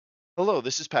Hello,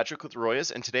 this is Patrick with Royas,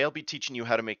 and today I'll be teaching you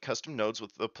how to make custom nodes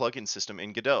with the plugin system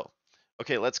in Godot.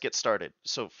 Okay, let's get started.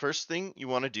 So first thing you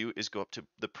want to do is go up to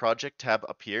the project tab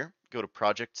up here, go to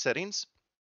project settings,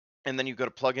 and then you go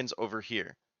to plugins over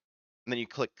here. And then you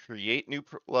click create new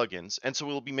plugins. And so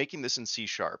we'll be making this in C#.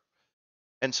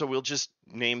 And so we'll just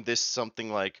name this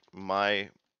something like my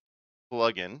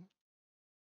plugin,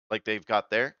 like they've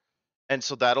got there. And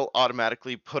so that'll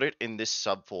automatically put it in this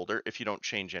subfolder if you don't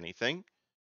change anything.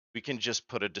 We can just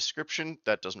put a description.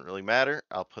 That doesn't really matter.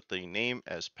 I'll put the name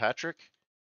as Patrick.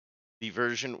 The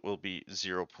version will be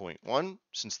 0.1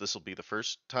 since this will be the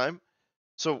first time.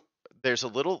 So there's a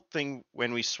little thing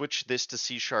when we switch this to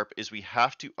C# is we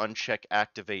have to uncheck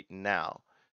activate now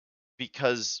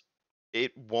because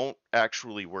it won't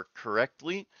actually work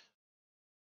correctly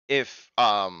if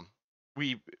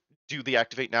we do the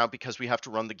activate now because we have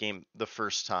to run the game the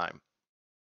first time.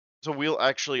 So we'll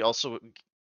actually also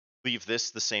leave this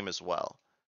the same as well.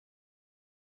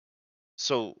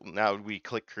 So now we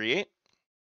click create.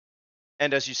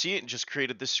 And as you see, it just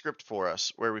created this script for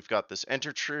us where we've got this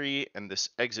enter tree and this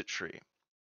exit tree.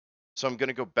 So I'm going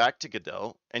to go back to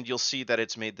Godot and you'll see that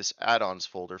it's made this add-ons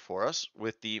folder for us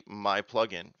with the my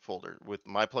plugin folder with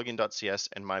myplugin.cs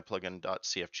and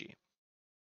myplugin.cfg.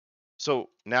 So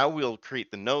now we'll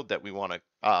create the node that we want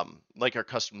to, like our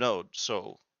custom node.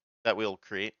 So that we'll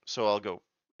create. So I'll go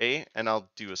A and I'll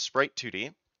do a sprite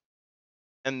 2D.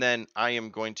 And then I am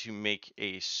going to make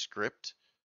a script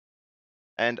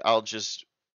and I'll just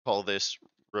call this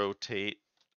rotate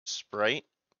sprite.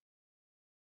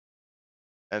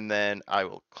 And then I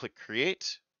will click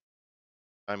create.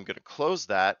 I'm going to close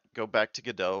that, go back to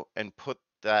Godot and put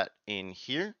that in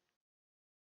here.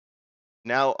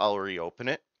 Now I'll reopen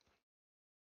it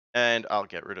and I'll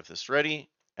get rid of this ready.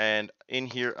 And in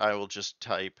here, I will just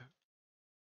type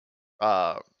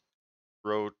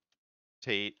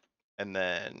rotate and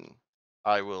then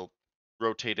I will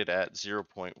rotate it at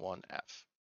 0.1f.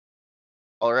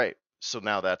 All right, so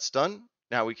now that's done.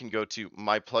 Now we can go to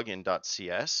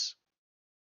myplugin.cs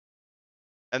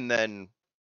and then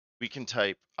we can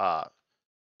type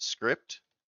script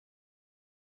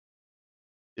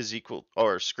is equal,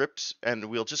 or script, and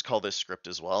we'll just call this script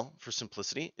as well for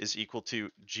simplicity, is equal to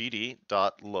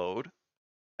gd.load,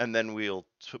 and then we'll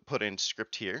put in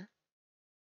script here.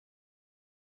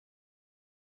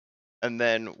 And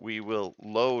then we will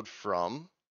load from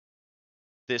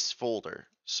this folder.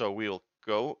 So we'll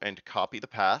go and copy the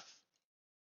path,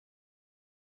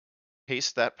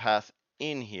 paste that path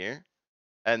in here,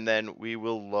 and then we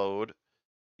will load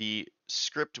the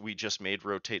script we just made,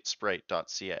 rotate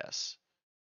sprite.cs.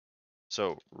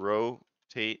 So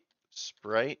rotate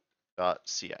sprite.cs.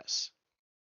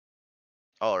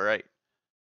 All right.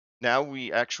 Now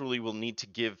we actually will need to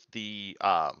give the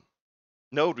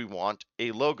node we want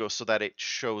a logo so that it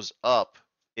shows up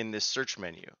in this search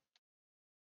menu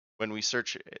when we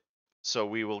search it. So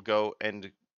we will go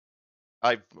and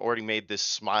I've already made this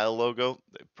smile logo.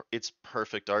 It's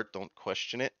perfect art, don't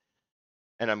question it.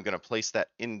 And I'm going to place that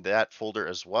in that folder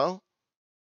as well.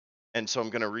 And so I'm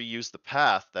going to reuse the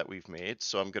path that we've made.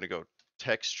 So I'm going to go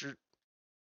texture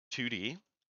 2D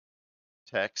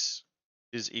text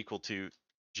is equal to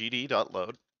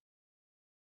gd.load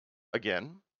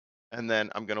again. And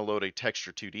then I'm going to load a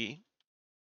texture 2D.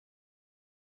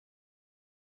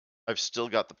 I've still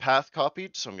got the path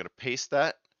copied, so I'm going to paste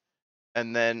that.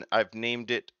 And then I've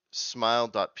named it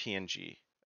smile.png.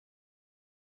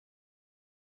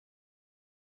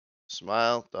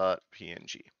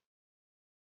 Smile.png.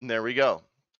 And there we go.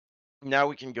 Now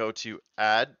we can go to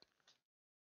add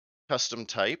custom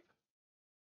type.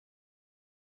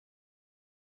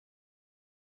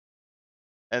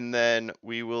 And then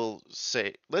we will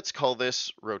say, let's call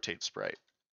this rotate sprite.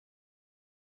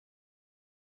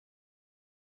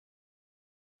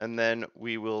 And then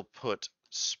we will put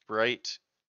sprite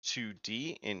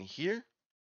 2D in here.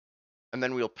 And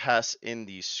then we'll pass in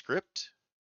the script.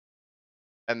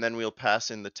 And then we'll pass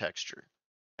in the texture.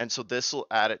 And so this will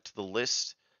add it to the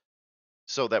list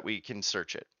so that we can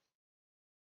search it.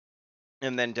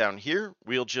 And then down here,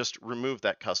 we'll just remove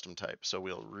that custom type. So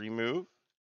we'll remove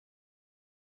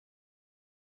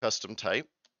custom type.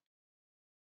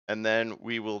 And then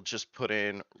we will just put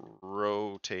in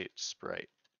rotate sprite.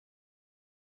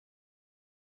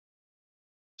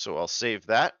 So I'll save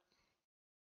that.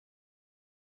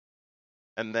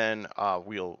 And then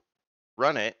we'll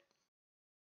run it.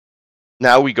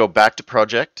 Now we go back to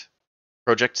project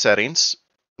settings,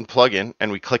 and plugin,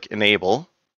 and we click enable.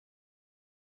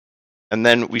 And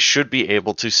then we should be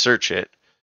able to search it.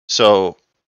 So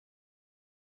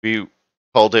we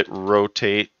called it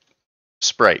rotate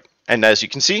sprite. And as you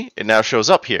can see, it now shows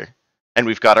up here. and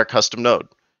we've got our custom node,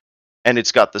 and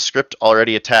it's got the script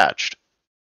already attached.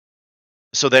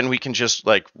 So then we can just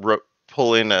like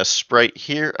pull in a sprite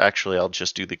here. Actually, I'll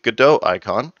just do the Godot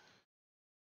icon,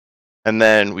 and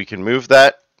then we can move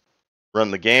that,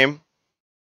 run the game,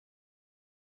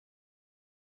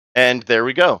 and there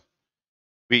we go.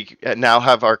 We now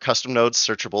have our custom nodes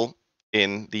searchable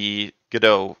in the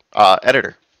Godot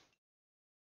editor.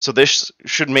 So this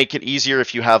should make it easier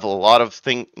if you have a lot of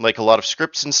a lot of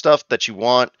scripts and stuff that you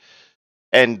want,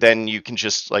 and then you can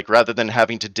just like, rather than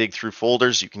having to dig through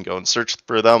folders, you can go and search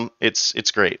for them.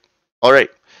 It's great. All right.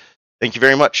 Thank you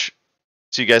very much.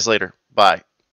 See you guys later. Bye.